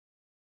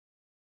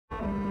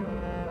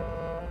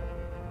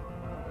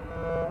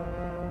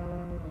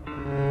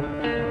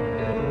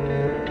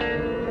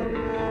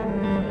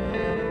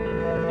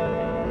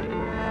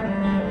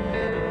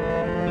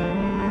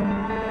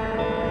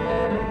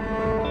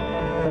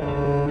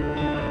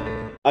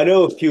I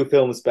know a few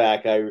films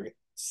back I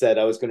said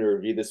I was going to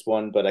review this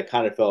one, but I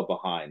kind of fell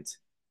behind.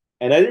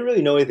 And I didn't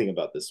really know anything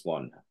about this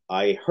one.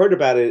 I heard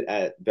about it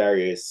at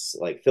various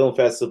like film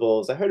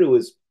festivals. I heard it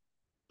was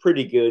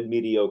pretty good,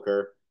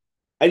 mediocre.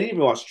 I didn't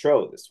even watch the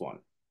trailer of this one.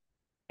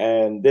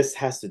 And this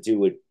has to do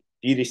with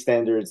beauty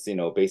standards,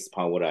 based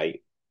upon what I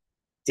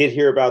did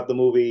hear about the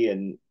movie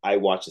and I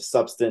watched The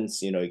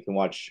Substance. You can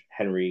watch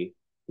Henry,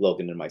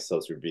 Logan, and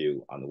myself's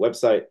review on the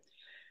website.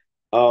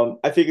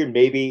 I figured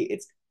maybe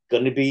it's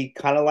going to be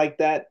kind of like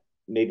that.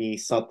 Maybe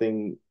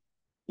something,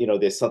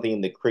 there's something in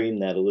the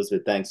cream that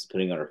Elizabeth Banks is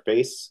putting on her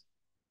face.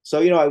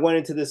 So, I went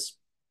into this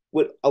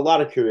with a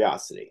lot of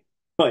curiosity.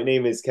 My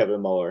name is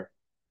Kevin Muller,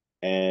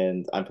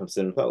 and I'm from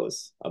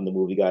Cinephellas. I'm the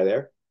movie guy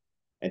there.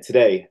 And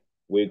today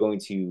we're going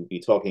to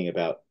be talking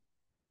about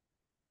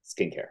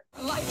skincare.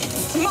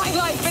 It's my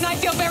life, and I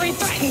feel very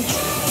threatened.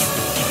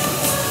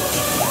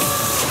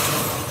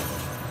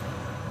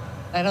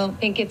 I don't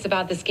think it's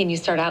about the skin you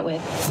start out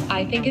with.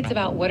 I think it's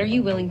about what are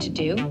you willing to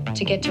do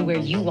to get to where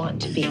you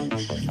want to be.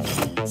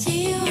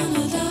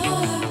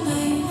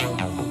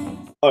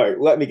 All right,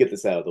 let me get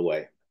this out of the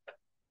way.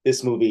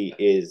 This movie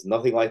is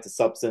nothing like The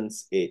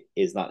Substance. It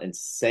is not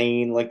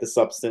insane like The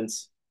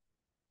Substance.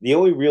 The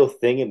only real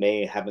thing it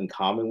may have in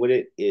common with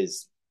it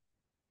is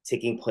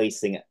taking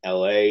place in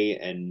LA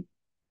and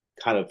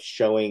kind of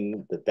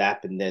showing the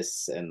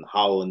vapidness and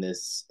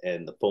hollowness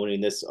and the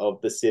phoniness of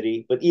the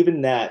city. But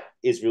even that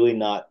is really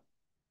not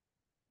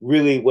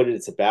really what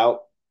it's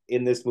about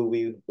in this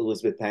movie.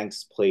 Elizabeth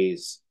Banks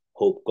plays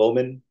Hope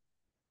Goldman.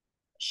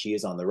 She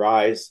is on the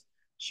rise.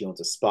 She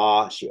owns a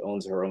spa. She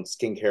owns her own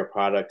skincare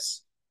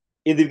products.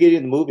 In the beginning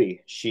of the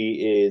movie,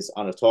 she is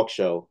on a talk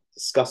show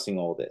discussing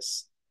all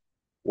this.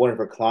 One of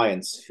her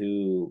clients,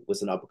 who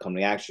was an up and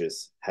coming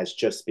actress, has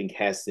just been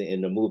casted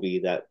in a movie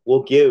that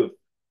will give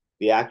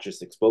the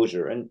actress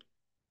exposure. And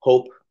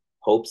Hope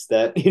hopes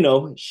that,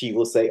 she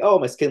will say, "Oh,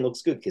 my skin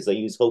looks good because I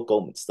use Hope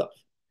Goldman stuff."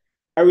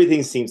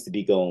 Everything seems to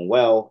be going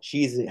well.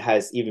 She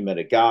has even met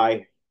a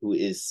guy who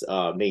is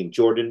named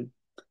Jordan.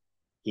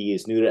 He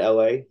is new to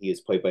LA. He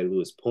is played by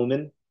Lewis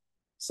Pullman,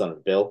 son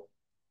of Bill.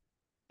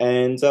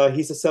 And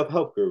he's a self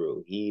help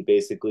guru. He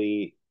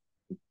basically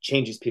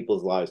changes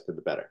people's lives for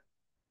the better.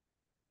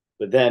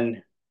 But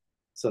then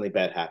something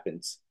bad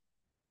happens.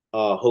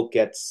 Hope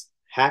gets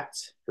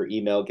hacked, her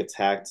email gets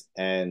hacked,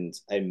 and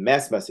a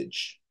mass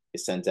message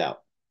is sent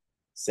out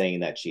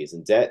saying that she is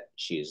in debt,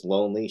 she is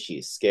lonely, she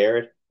is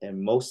scared,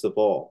 and most of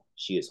all,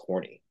 she is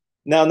horny.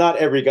 Now, not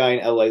every guy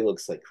in LA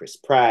looks like Chris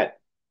Pratt,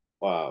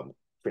 um,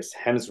 Chris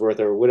Hemsworth,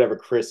 or whatever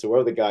Chris or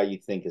other guy you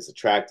think is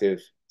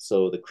attractive.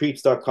 So the creeps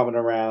start coming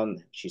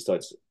around. She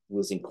starts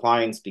losing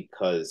clients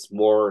because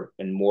more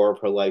and more of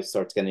her life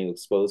starts getting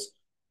exposed.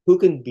 Who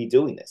can be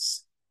doing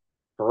this?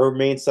 Her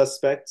main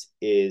suspect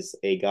is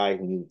a guy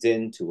who moved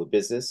into a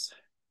business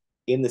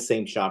in the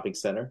same shopping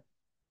center,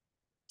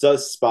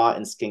 does spa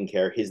and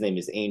skincare. His name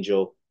is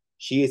Angel.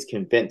 She is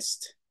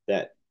convinced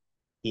that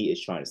he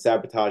is trying to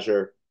sabotage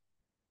her.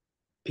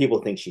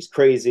 People think she's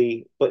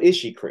crazy, but is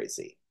she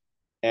crazy?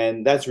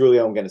 And that's really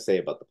all I'm going to say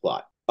about the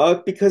plot.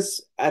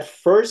 Because at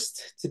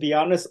first, to be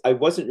honest, I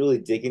wasn't really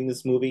digging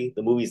this movie.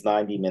 The movie's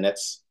 90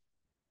 minutes,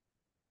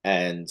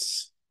 and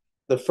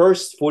the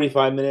first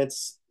 45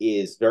 minutes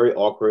is very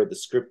awkward. The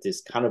script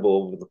is kind of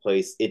all over the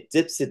place. It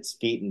dips its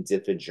feet in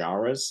different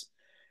genres.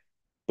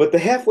 But the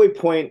halfway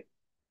point,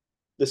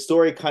 the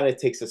story kind of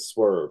takes a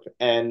swerve.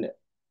 And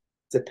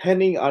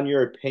depending on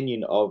your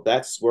opinion of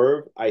that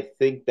swerve, I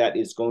think that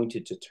is going to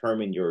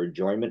determine your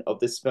enjoyment of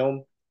this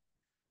film.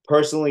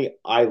 Personally,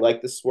 I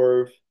like the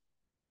swerve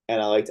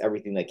and I liked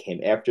everything that came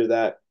after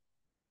that.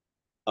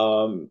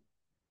 Um,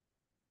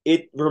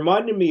 it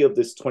reminded me of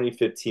this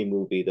 2015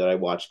 movie that I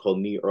watched called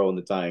Me, Earl, and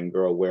the Dying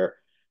Girl, where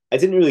I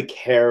didn't really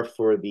care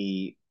for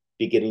the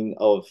beginning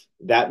of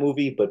that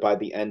movie, but by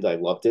the end, I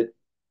loved it.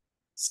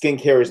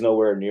 Skincare is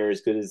nowhere near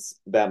as good as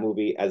that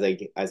movie. As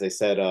I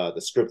said,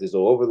 the script is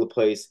all over the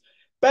place.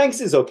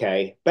 Banks is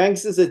okay.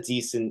 Banks is a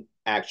decent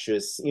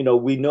actress.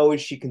 We know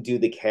she can do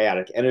the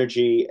chaotic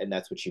energy, and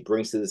that's what she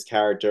brings to this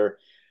character.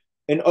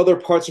 And other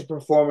parts of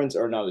performance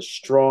are not as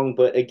strong,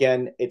 but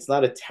again, it's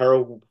not a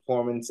terrible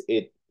performance.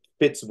 It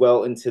fits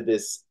well into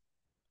this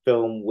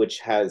film, which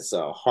has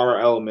horror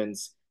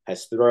elements,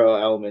 has thriller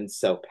elements,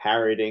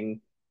 self-parroting,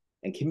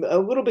 and a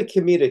little bit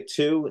comedic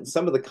too. And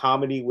some of the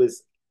comedy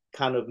was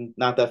kind of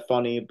not that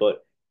funny,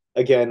 but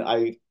again,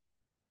 I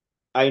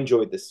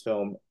enjoyed this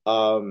film.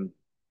 The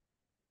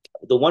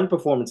one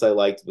performance I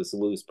liked was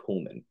Lewis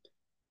Pullman.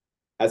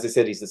 As I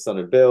said, he's the son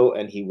of Bill,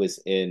 and he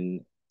was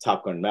in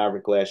Top Gun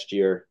Maverick last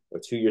year or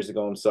 2 years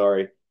ago. I'm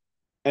sorry,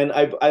 and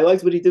I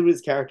liked what he did with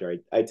his character.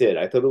 I did.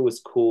 I thought it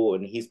was cool,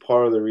 and he's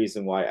part of the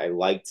reason why I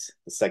liked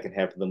the second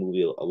half of the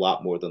movie a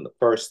lot more than the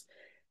first.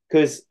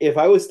 Because if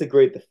I was to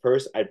grade the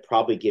first, I'd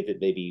probably give it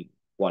maybe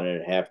one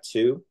and a half,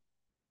 two.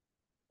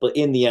 But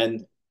in the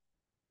end,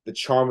 the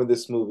charm of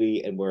this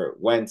movie and where it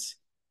went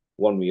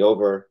won me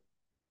over.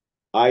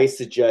 I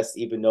suggest,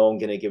 even though I'm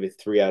going to give it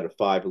 3 out of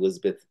 5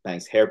 Elizabeth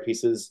Banks hair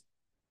pieces,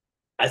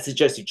 I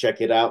suggest you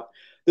check it out.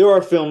 there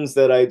are films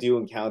that I do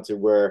encounter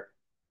where,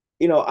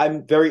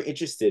 I'm very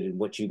interested in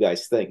what you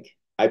guys think.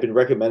 I've been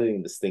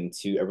recommending this thing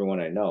to everyone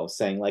I know,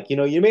 saying, like,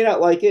 you may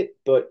not like it,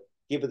 but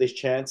give it this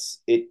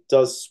chance. It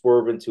does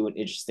swerve into an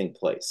interesting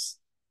place.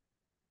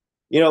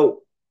 You know,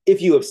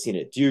 if you have seen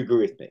it, do you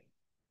agree with me?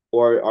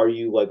 Or are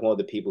you like one of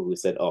the people who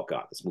said, oh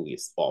God, this movie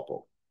is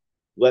awful?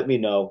 Let me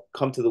know.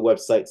 Come to the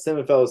website,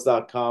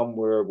 cinephellas.com.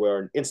 We're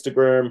on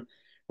Instagram,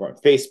 we're on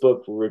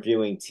Facebook, we're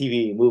reviewing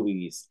TV,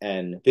 movies,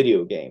 and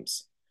video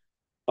games.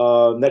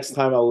 Next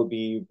time I will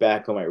be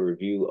back on my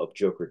review of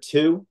Joker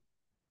 2,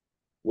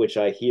 which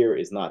I hear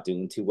is not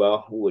doing too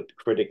well with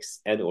critics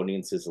and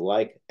audiences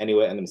alike.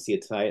 Anyway, I'm going to see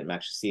it tonight. I'm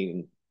actually seeing it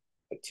in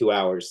like 2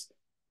 hours.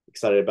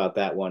 Excited about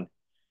that one.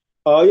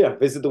 Yeah,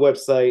 visit the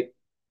website,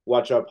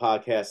 watch our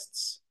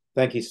podcasts.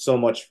 Thank you so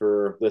much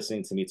for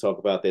listening to me talk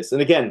about this.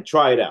 And again,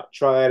 try it out.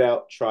 Try it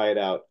out. Try it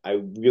out. I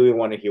really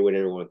want to hear what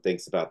everyone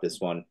thinks about this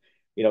one.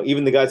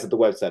 Even the guys at the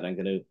website, I'm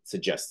going to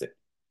suggest it.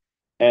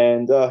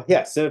 And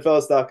yeah,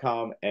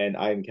 Cinephellas.com. And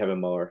I'm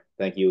Kevin Muller.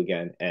 Thank you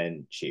again,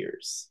 and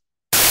cheers.